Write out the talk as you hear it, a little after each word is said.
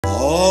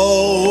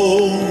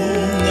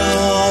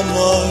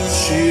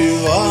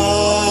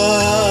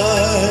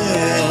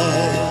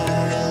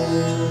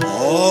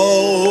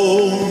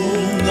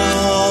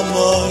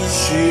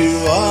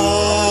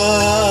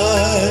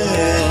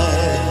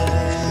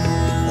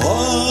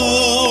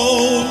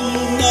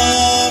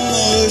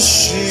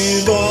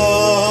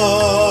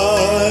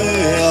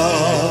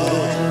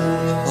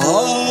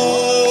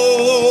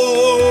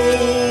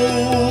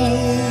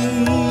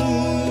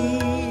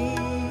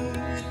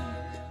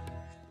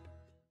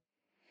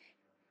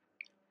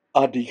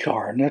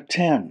Adhikarana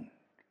 10.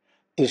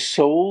 The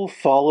soul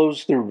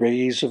follows the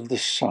rays of the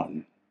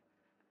sun.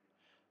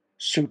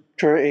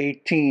 Sūtra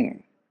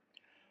 18.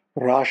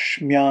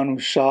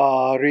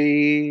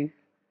 Rashmyanusari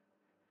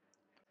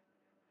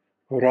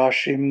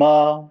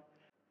Rashima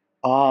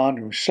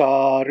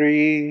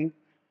Anusari,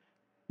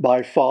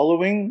 by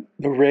following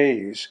the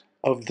rays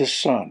of the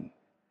sun.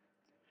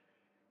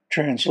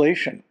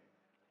 Translation.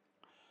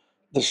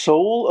 The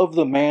soul of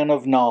the man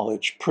of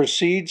knowledge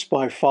proceeds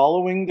by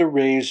following the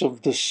rays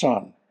of the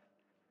sun.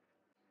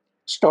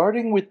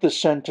 Starting with the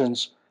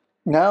sentence,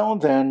 "Now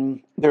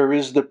then, there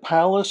is the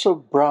palace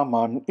of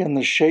Brahman in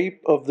the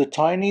shape of the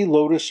tiny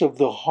lotus of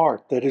the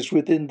heart that is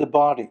within the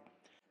body.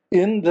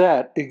 In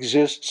that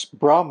exists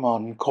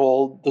Brahman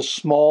called the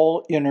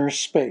small inner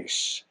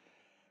space."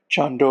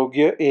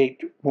 Chandogya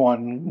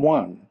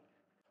 8:1-1.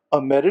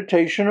 A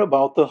meditation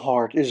about the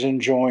heart is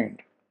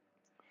enjoined.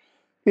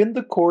 In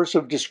the course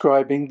of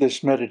describing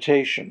this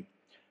meditation,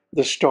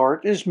 the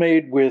start is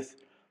made with,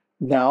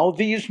 "Now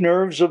these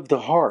nerves of the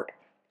heart,"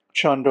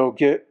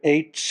 Chandogya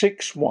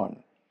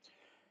 8:6-1.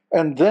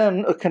 And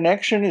then a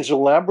connection is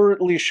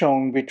elaborately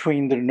shown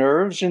between the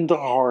nerves in the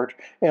heart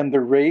and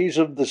the rays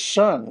of the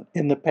sun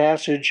in the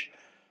passage,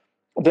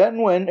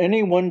 "Then when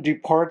anyone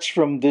departs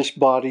from this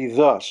body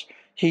thus,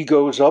 he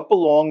goes up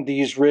along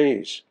these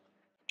rays,"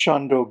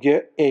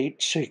 Chandogya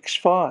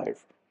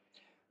 8:6-5.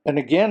 And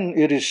again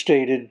it is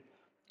stated,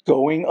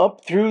 "Going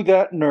up through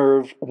that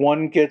nerve,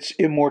 one gets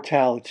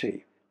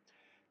immortality,"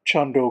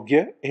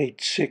 Chandogya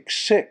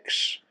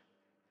 8:6-6.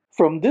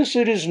 From this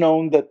it is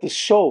known that the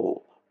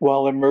soul,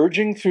 while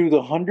emerging through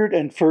the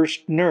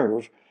 101st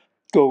nerve,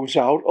 goes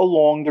out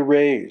along the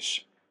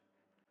rays.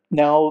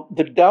 Now,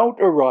 the doubt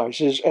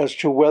arises as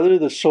to whether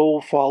the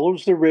soul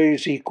follows the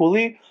rays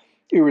equally,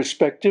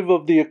 irrespective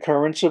of the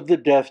occurrence of the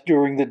death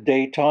during the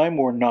daytime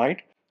or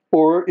night,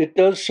 or it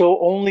does so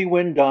only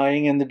when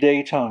dying in the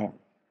daytime.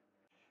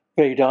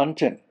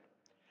 Vedantin.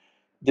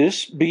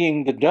 This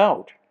being the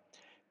doubt,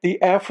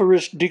 the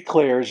aphorist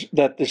declares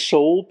that the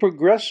soul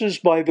progresses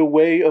by the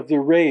way of the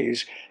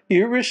rays,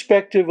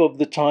 irrespective of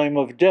the time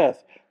of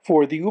death,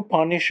 for the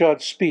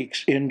Upaniṣad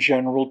speaks in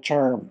general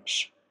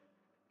terms.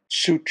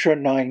 Sūtra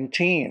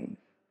 19.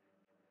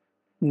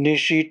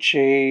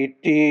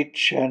 Nishicheti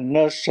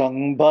chenna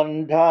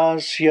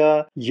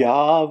sangbandhasya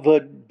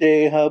yavad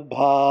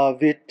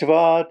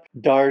bhavitvat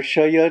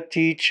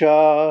darshayati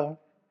cha.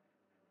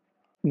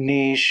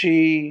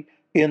 Nishi,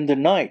 in the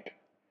night.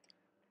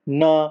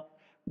 Na,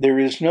 there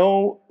is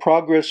no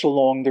progress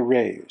along the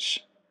rays.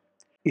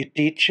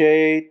 Iti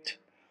chet,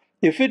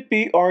 if it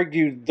be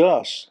argued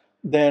thus,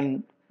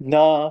 then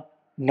na,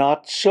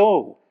 not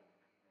so.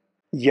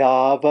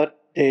 Yavat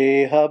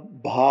deha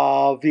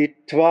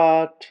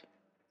bhavitvat,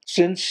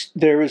 since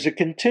there is a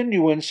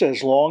continuance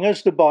as long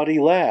as the body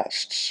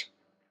lasts.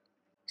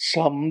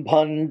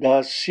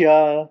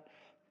 Sambandhasya,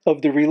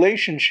 of the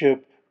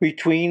relationship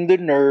between the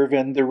nerve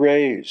and the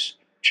rays.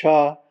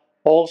 Cha,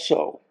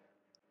 also.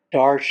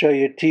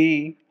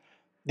 Darshayati,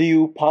 the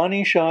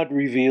Upaniṣad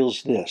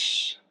reveals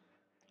this.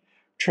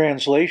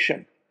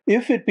 Translation.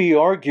 If it be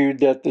argued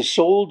that the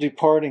soul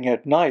departing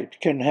at night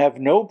can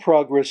have no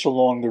progress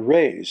along the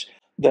rays,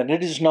 then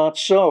it is not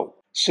so,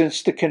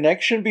 since the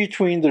connection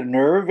between the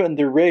nerve and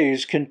the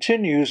rays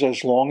continues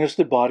as long as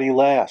the body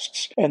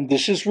lasts, and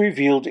this is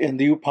revealed in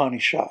the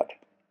Upaniṣad.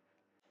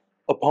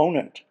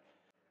 Opponent.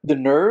 The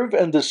nerve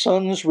and the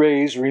sun's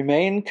rays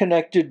remain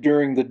connected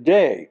during the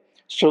day,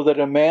 so that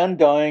a man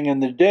dying in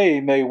the day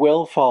may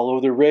well follow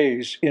the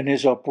rays in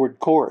his upward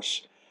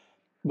course.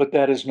 But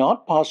that is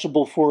not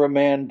possible for a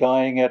man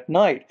dying at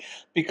night,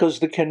 because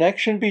the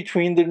connection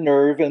between the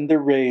nerve and the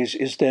rays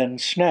is then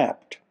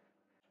snapped.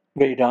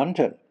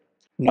 Vedanta.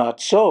 Not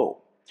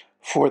so,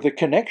 for the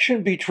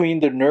connection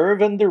between the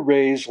nerve and the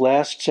rays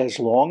lasts as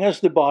long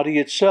as the body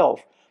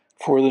itself,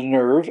 for the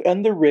nerve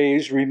and the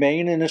rays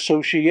remain in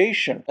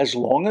association as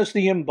long as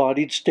the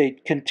embodied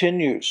state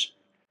continues.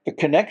 The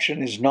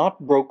connection is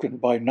not broken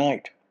by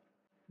night.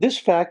 This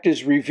fact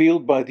is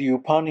revealed by the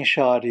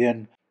Upaniṣad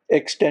in,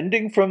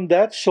 extending from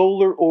that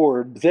solar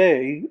orb,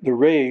 they, the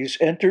rays,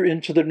 enter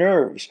into the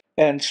nerves,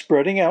 and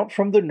spreading out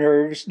from the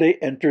nerves, they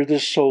enter the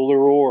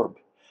solar orb.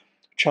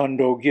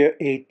 Chandogya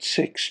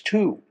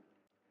 8:6-2.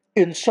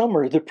 In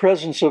summer, the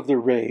presence of the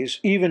rays,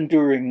 even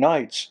during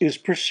nights, is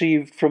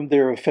perceived from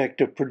their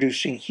effect of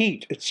producing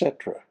heat,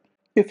 etc.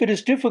 If it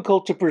is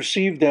difficult to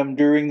perceive them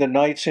during the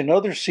nights in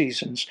other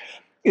seasons,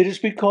 it is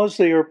because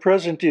they are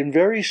present in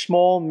very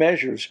small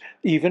measures,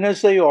 even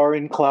as they are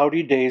in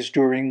cloudy days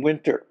during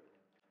winter.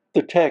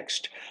 The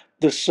text,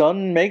 "The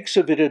sun makes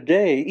of it a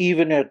day,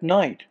 even at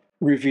night,"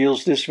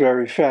 reveals this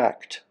very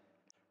fact.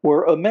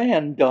 Were a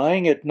man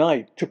dying at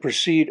night to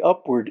proceed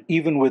upward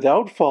even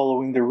without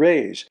following the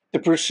rays, the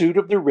pursuit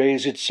of the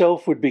rays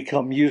itself would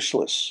become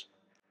useless.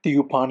 The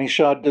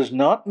Upaniṣad does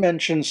not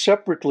mention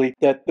separately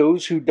that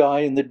those who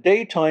die in the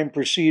daytime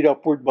proceed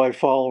upward by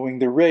following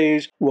the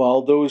rays,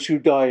 while those who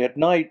die at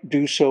night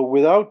do so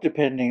without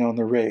depending on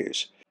the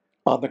rays.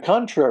 On the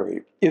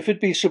contrary, if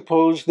it be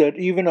supposed that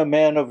even a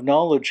man of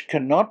knowledge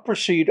cannot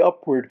proceed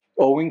upward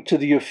owing to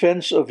the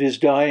offense of his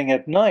dying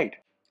at night,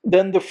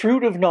 then the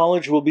fruit of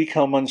knowledge will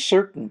become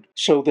uncertain,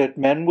 so that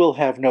men will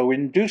have no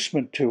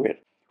inducement to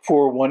it,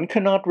 for one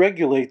cannot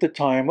regulate the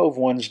time of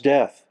one's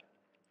death.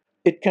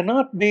 It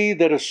cannot be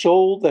that a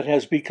soul that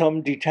has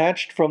become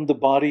detached from the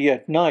body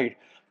at night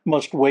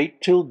must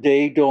wait till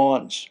day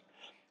dawns.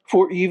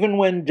 For even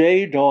when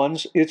day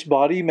dawns, its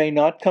body may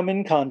not come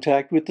in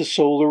contact with the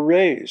solar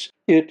rays,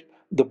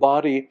 the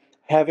body,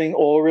 having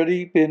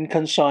already been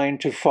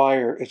consigned to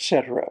fire,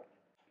 etc.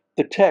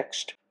 The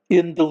text,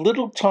 in the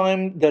little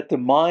time that the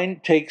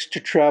mind takes to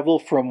travel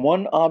from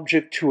one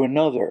object to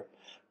another,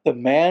 the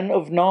man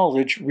of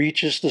knowledge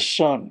reaches the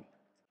sun.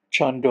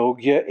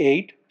 Chandogya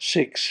 8,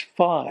 6,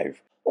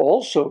 5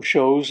 also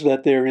shows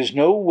that there is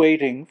no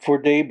waiting for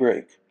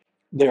daybreak.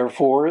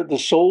 Therefore, the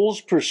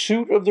soul's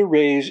pursuit of the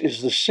rays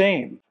is the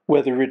same,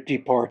 whether it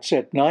departs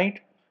at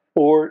night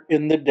or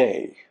in the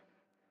day.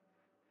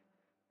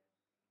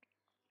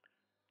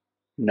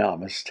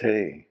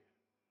 Namaste.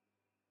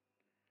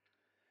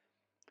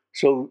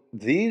 So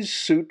these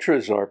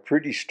sutras are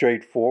pretty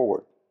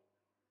straightforward.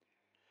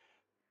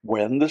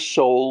 When the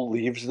soul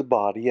leaves the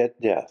body at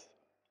death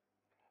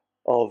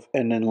of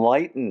an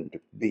enlightened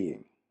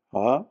being,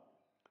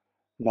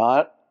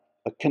 not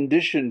a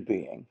conditioned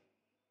being,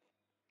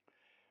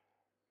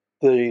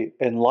 the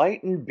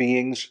enlightened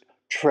beings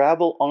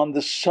travel on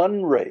the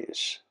sun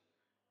rays.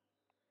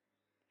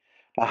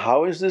 Now,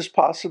 how is this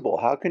possible?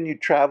 How can you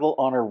travel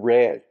on a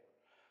ray?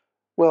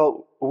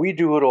 Well, we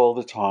do it all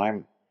the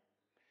time.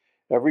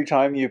 Every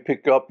time you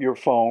pick up your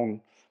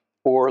phone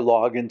or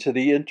log into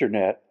the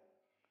internet,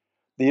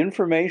 the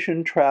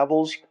information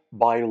travels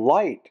by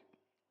light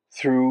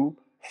through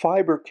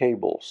fiber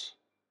cables.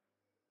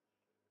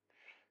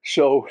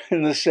 So,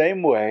 in the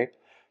same way,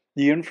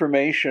 the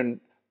information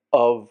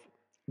of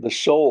the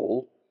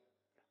soul,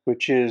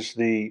 which is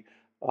the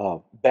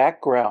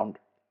background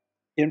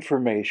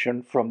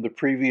information from the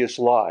previous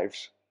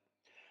lives,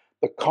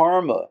 the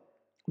karma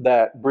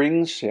that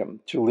brings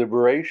him to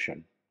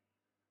liberation,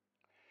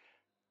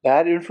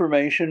 that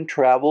information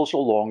travels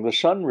along the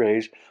sun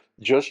rays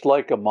just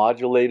like a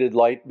modulated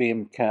light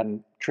beam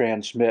can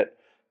transmit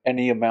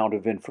any amount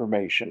of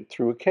information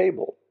through a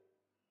cable.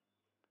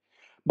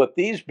 But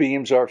these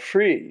beams are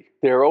free,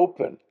 they're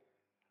open.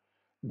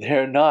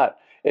 They're not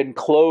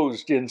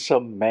enclosed in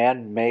some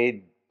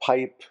man-made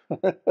pipe.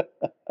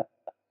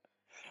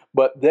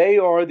 But they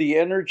are the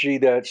energy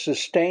that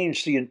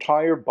sustains the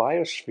entire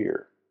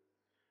biosphere.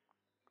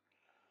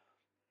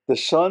 The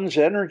sun's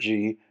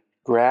energy,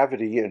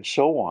 gravity, and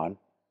so on,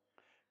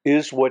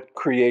 is what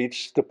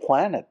creates the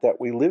planet that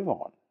we live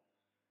on.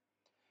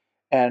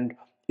 And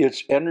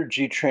its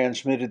energy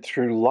transmitted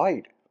through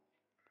light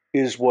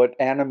is what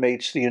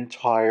animates the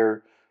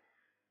entire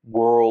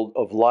world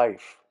of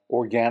life,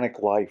 organic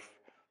life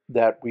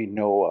that we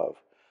know of.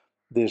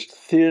 This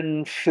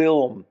thin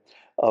film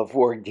of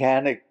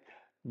organic,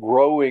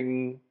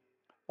 growing,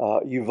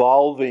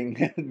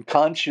 evolving,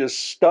 conscious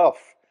stuff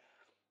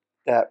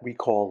that we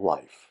call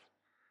life.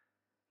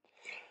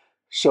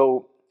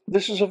 So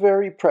this is a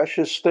very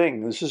precious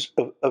thing. This is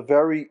a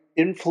very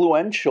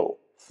influential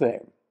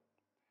thing,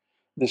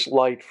 this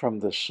light from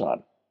the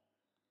sun.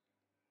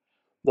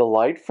 The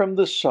light from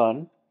the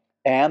sun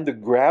and the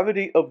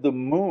gravity of the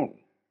moon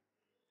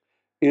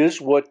is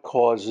what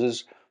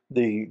causes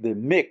the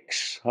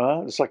mix.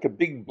 It's like a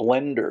big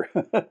blender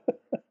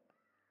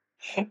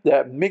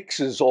that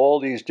mixes all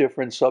these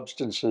different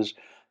substances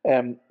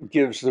and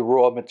gives the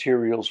raw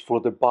materials for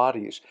the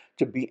bodies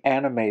to be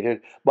animated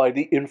by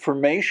the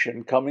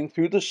information coming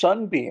through the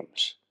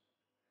sunbeams.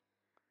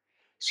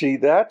 See,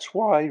 that's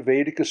why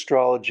Vedic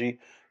astrology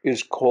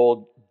is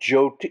called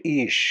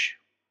Jyotish.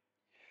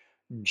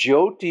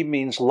 Jyoti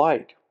means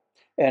light,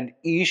 and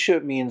Isha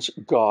means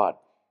God.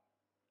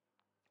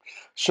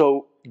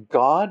 So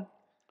God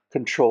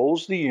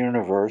controls the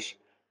universe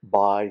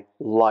by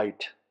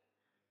light.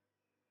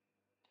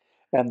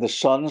 And the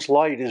sun's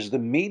light is the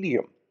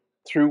medium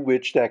through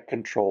which that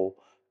control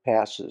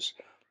passes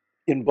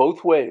in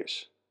both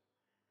ways.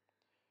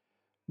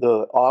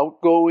 The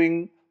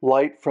outgoing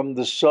light from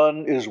the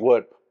sun is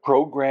what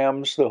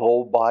programs the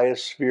whole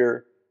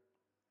biosphere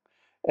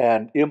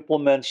and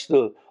implements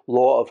the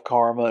law of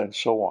karma and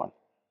so on.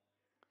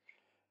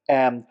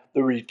 And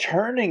the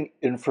returning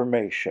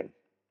information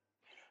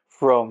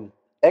from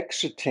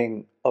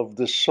exiting of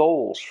the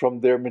souls from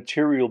their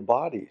material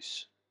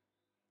bodies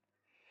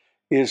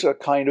is a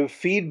kind of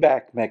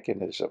feedback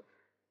mechanism.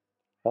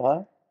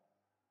 And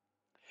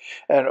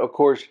of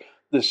course,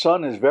 the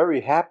sun is very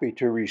happy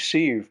to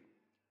receive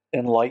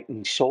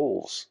enlightened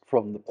souls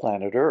from the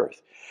planet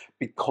Earth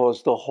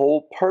because the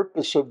whole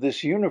purpose of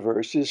this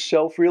universe is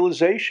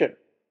self-realization.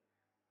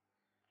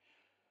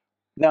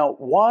 Now,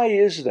 why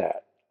is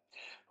that?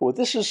 Well,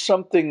 this is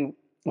something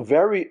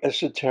very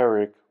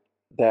esoteric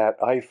that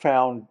I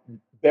found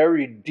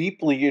buried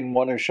deeply in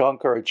one of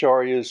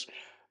Śaṅkarācārya's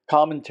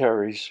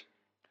commentaries,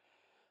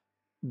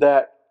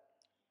 that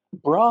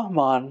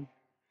Brahman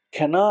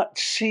cannot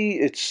see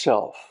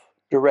itself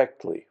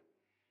directly.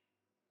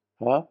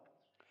 Huh?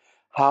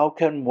 How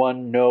can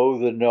one know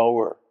the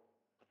knower?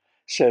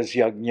 Says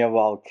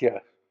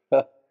Yajnavalkya.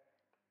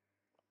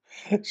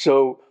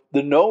 So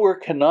the knower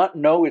cannot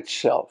know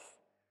itself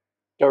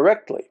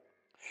directly.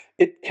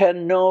 It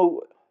can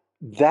know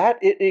that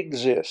it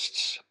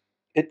exists.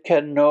 It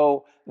can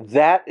know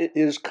that it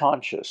is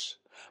conscious,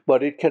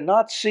 but it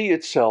cannot see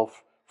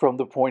itself from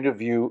the point of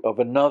view of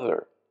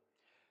another,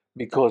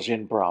 because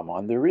in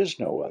Brahman there is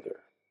no other.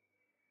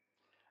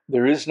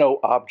 There is no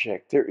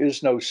object. There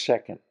is no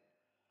second.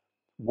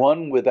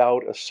 One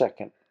without a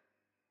second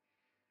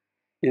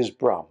is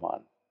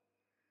Brahman.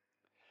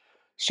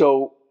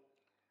 So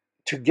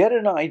to get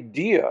an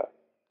idea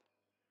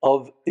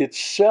of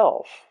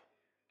itself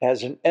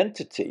as an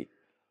entity,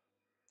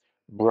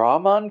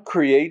 Brahman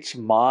creates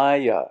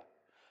Maya,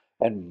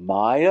 and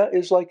Maya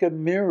is like a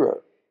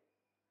mirror.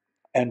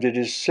 And it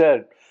is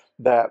said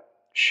that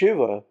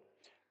Shiva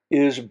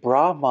is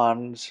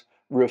Brahman's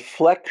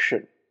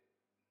reflection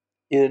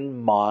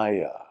in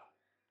Maya.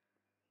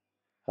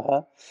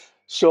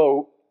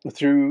 So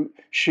through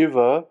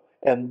Shiva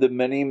and the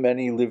many,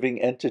 many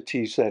living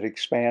entities that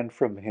expand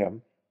from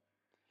him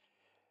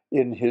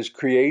in his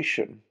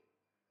creation,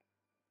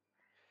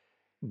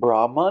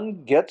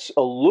 Brahman gets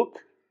a look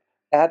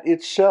at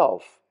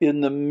itself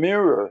in the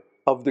mirror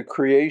of the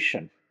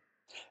creation.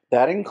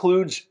 That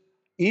includes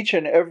each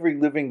and every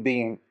living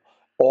being,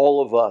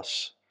 all of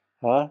us.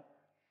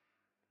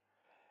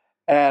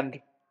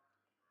 And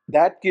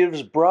that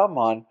gives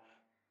Brahman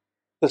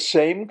the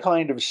same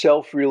kind of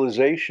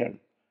self-realization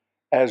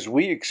as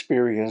we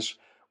experience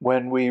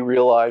when we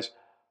realize,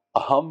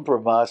 Aham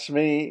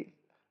Brahmasmi,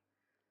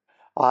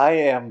 I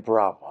am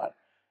Brahman.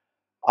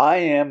 I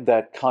am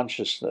that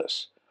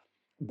consciousness,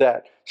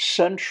 that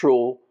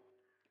central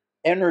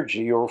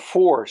energy or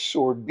force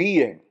or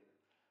being,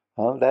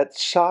 that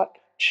Sat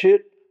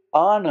Chit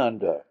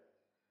Ananda,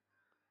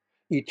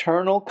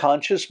 eternal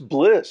conscious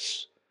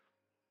bliss,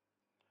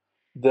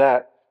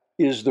 that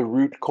is the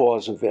root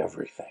cause of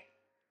everything.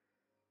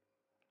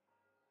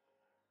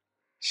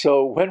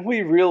 So when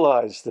we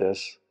realize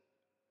this,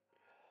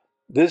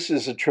 this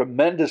is a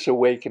tremendous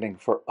awakening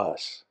for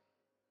us.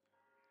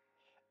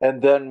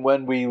 And then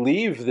when we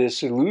leave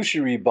this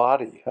illusory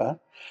body,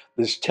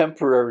 this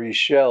temporary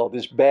shell,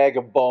 this bag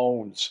of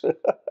bones,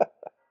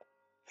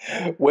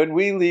 when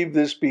we leave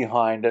this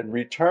behind and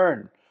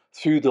return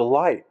through the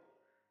light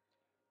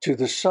to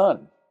the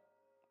sun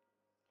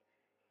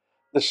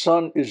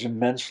is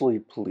immensely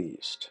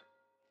pleased.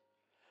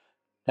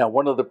 Now,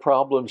 one of the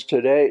problems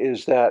today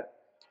is that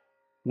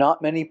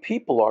not many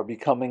people are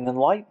becoming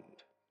enlightened.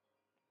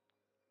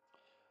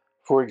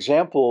 For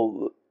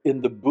example,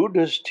 in the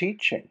Buddha's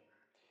teaching,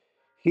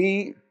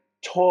 he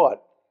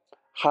taught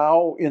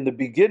how in the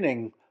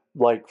beginning,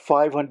 like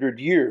 500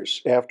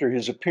 years after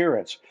his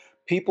appearance,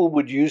 people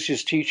would use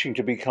his teaching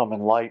to become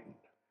enlightened.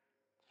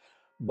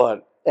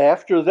 But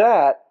after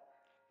that,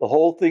 the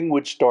whole thing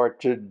would start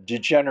to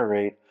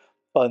degenerate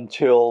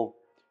until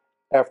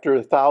after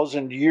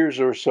 1,000 years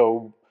or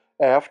so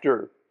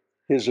after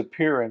his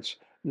appearance,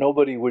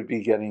 nobody would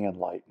be getting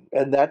enlightened.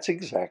 And that's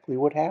exactly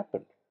what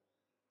happened.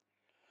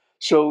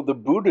 So the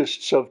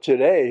Buddhists of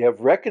today have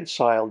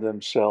reconciled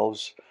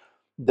themselves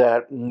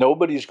that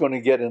nobody's going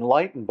to get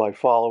enlightened by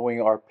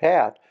following our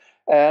path.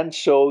 And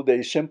so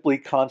they simply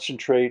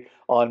concentrate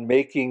on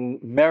making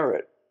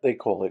merit, they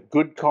call it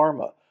good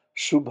karma,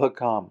 subha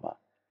karma,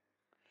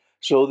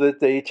 so that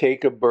they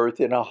take a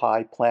birth in a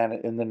high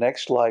planet in the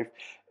next life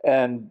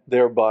and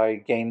thereby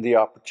gain the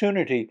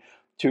opportunity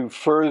to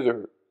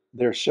further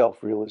their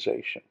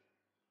self-realization.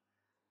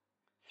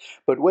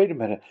 But wait a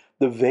minute,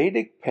 the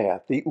Vedic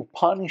path, the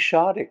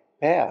Upanishadic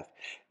path,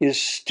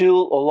 is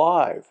still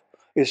alive,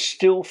 is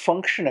still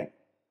functioning,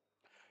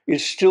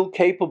 is still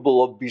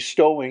capable of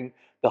bestowing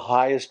the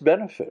highest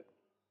benefit.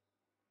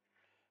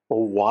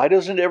 Well, why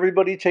doesn't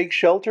everybody take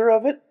shelter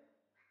of it?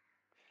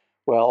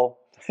 Well,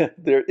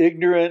 they're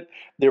ignorant,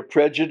 they're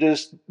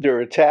prejudiced,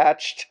 they're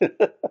attached,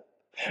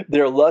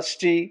 they're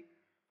lusty,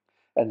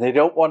 and they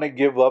don't want to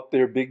give up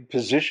their big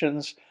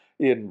positions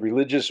in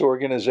religious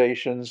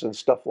organizations and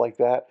stuff like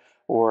that,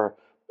 or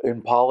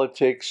in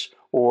politics,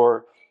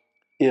 or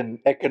in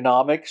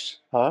economics.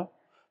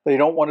 They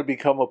don't want to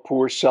become a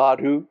poor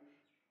sadhu.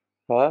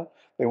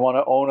 They want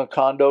to own a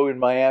condo in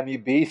Miami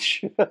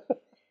Beach,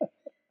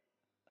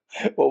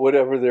 or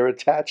whatever they're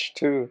attached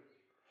to.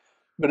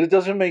 But it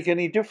doesn't make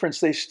any difference.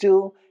 They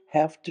still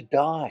have to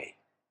die.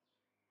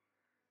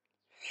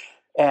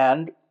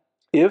 And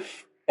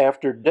if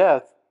after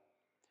death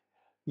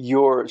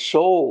your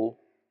soul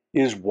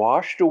is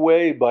washed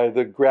away by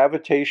the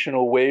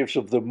gravitational waves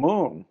of the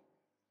moon,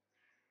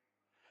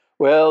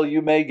 well,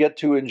 you may get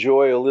to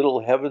enjoy a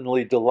little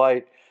heavenly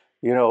delight,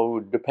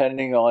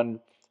 depending on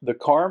the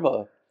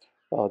karma,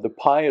 the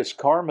pious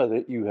karma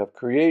that you have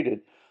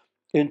created.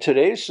 In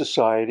today's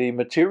society,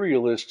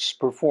 materialists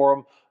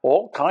perform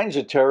all kinds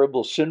of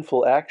terrible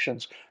sinful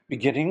actions,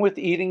 beginning with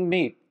eating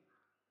meat,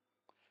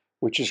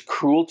 which is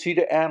cruelty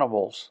to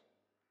animals,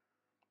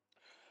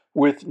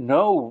 with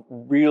no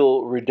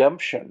real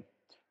redemption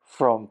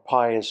from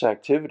pious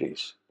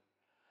activities.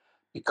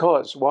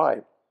 Because,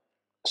 why?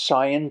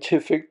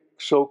 Scientific,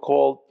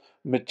 so-called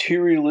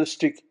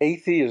materialistic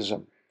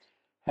atheism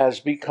has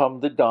become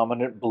the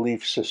dominant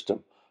belief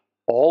system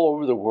all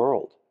over the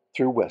world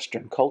through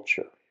Western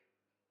culture.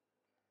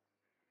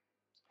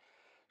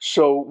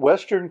 So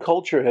Western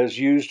culture has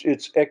used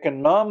its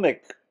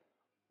economic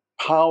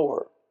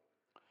power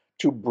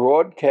to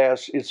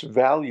broadcast its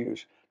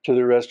values to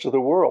the rest of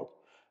the world.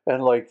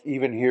 And like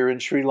even here in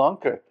Sri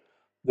Lanka,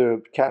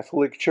 the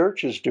Catholic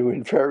Church is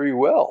doing very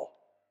well.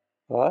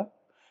 Huh?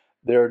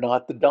 They're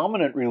not the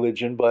dominant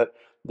religion, but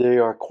they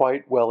are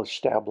quite well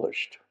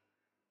established.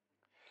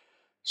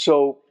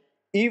 So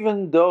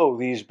even though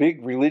these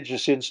big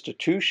religious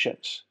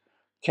institutions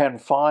can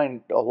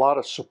find a lot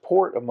of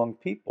support among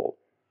people,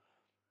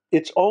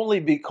 it's only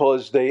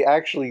because they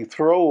actually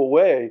throw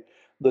away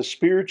the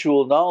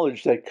spiritual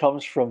knowledge that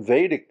comes from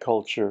Vedic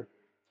culture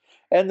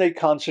and they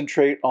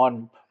concentrate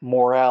on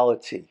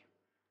morality,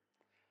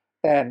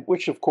 and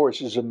which of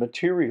course is a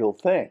material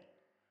thing,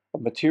 a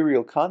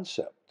material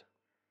concept.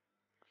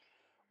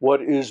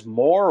 What is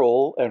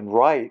moral and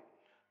right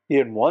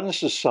in one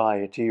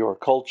society or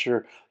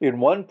culture in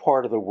one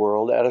part of the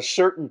world at a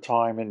certain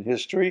time in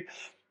history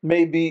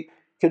may be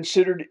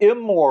considered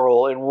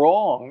immoral and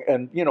wrong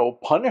and,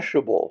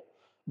 punishable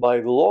by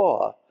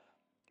law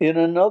in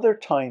another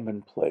time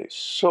and place.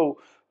 So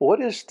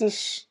what is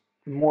this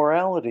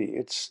morality?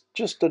 It's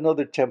just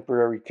another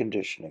temporary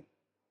conditioning.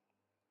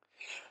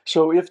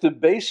 So if the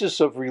basis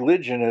of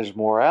religion is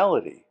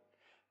morality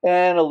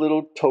and a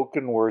little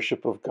token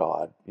worship of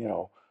God,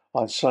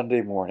 on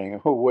Sunday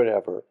morning or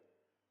whatever,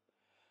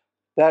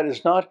 that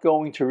is not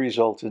going to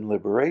result in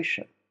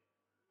liberation.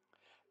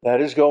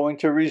 That is going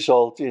to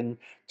result in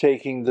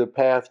taking the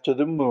path to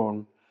the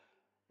moon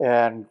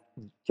and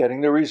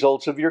getting the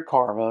results of your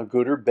karma,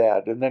 good or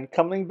bad, and then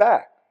coming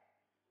back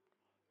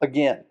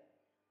again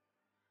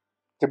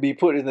to be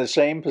put in the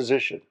same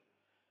position.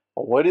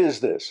 What is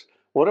this?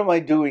 What am I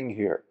doing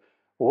here?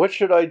 What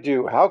should I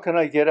do? How can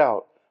I get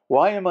out?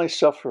 Why am I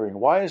suffering?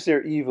 Why is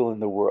there evil in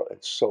the world?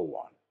 And so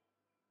on.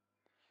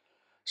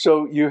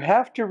 So you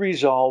have to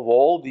resolve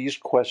all these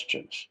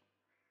questions.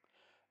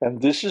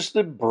 And this is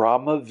the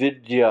Brahma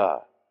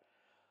Vidya,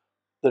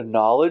 the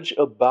knowledge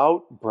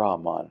about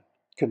Brahman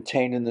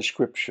contained in the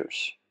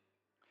scriptures.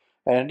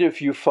 And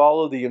if you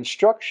follow the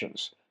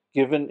instructions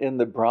given in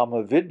the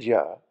Brahma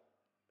Vidya,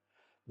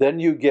 then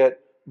you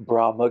get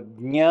Brahma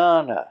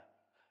Jnana,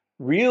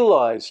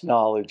 realized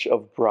knowledge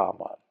of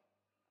Brahman.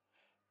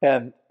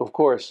 And of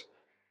course,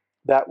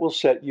 that will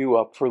set you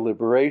up for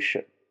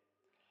liberation.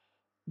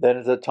 Then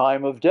at the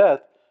time of death,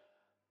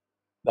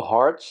 the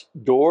heart's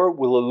door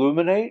will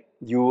illuminate.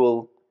 You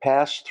will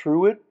pass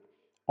through it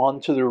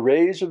onto the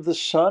rays of the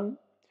sun,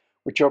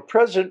 which are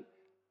present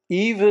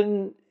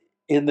even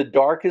in the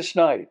darkest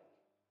night,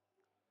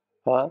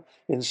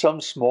 in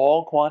some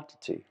small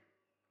quantity.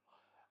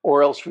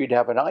 Or else we'd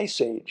have an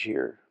ice age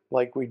here,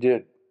 like we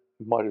did,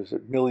 what is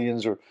it,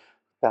 millions or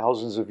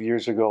thousands of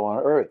years ago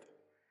on Earth.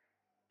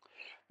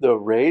 The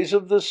rays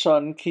of the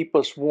sun keep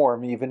us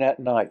warm even at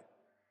night.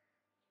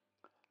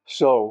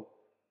 So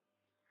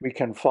we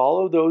can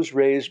follow those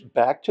rays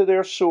back to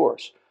their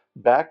source,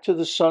 back to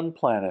the sun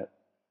planet.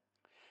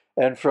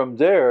 And from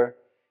there,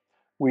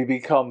 we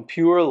become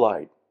pure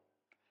light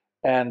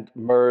and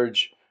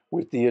merge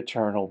with the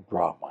eternal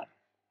Brahman.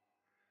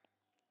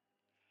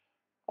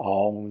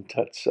 Om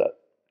Tat Sat.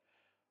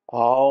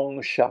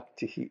 Om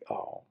Shakti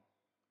Om.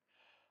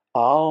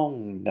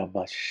 Om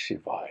Namah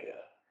Shivaya.